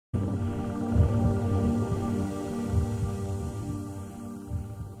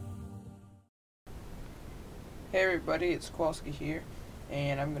Hey everybody, it's Kowalski here,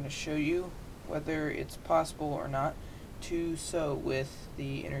 and I'm going to show you whether it's possible or not to sew with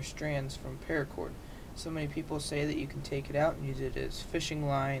the inner strands from Paracord. So many people say that you can take it out and use it as fishing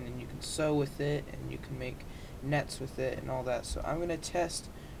line, and you can sew with it, and you can make nets with it and all that. So I'm going to test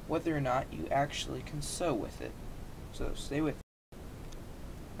whether or not you actually can sew with it. So stay with me.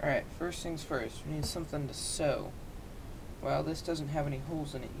 Alright, first things first, we need something to sew. Well, this doesn't have any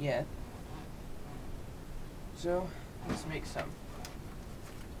holes in it yet. So, let's make some.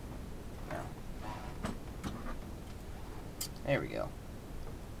 Now, there we go.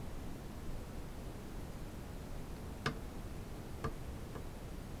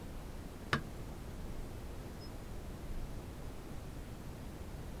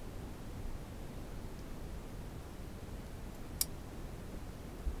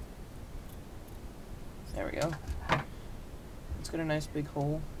 There we go. It's got a nice big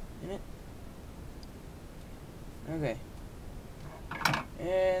hole in it. Okay,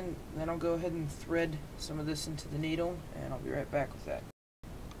 and then I'll go ahead and thread some of this into the needle, and I'll be right back with that.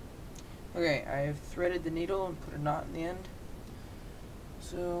 Okay, I have threaded the needle and put a knot in the end,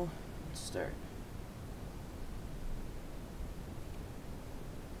 so let's start.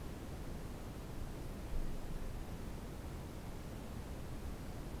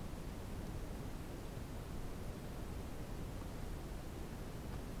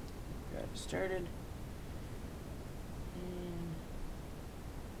 Got it started.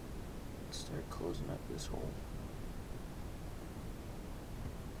 Start closing up this hole.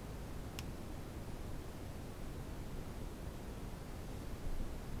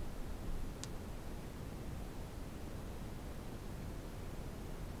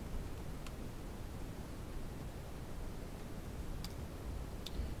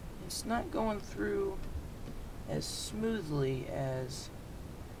 It's not going through as smoothly as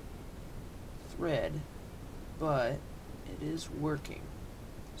thread, but it is working.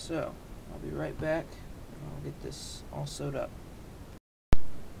 So I'll be right back and I'll get this all sewed up.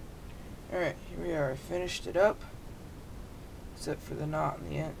 Alright, here we are. I finished it up, except for the knot in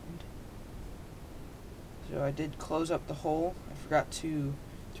the end. So I did close up the hole. I forgot to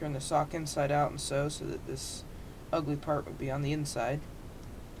turn the sock inside out and sew so that this ugly part would be on the inside.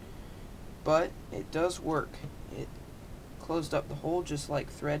 But it does work. It closed up the hole just like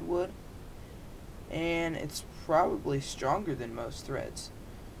thread would, and it's probably stronger than most threads,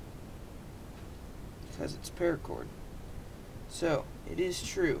 because it's paracord. So, it is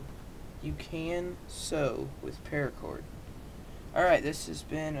true. You can sew with paracord. Alright, this has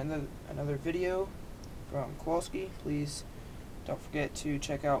been another video from Kowalski. Please don't forget to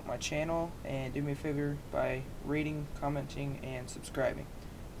check out my channel and do me a favor by rating, commenting, and subscribing.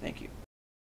 Thank you.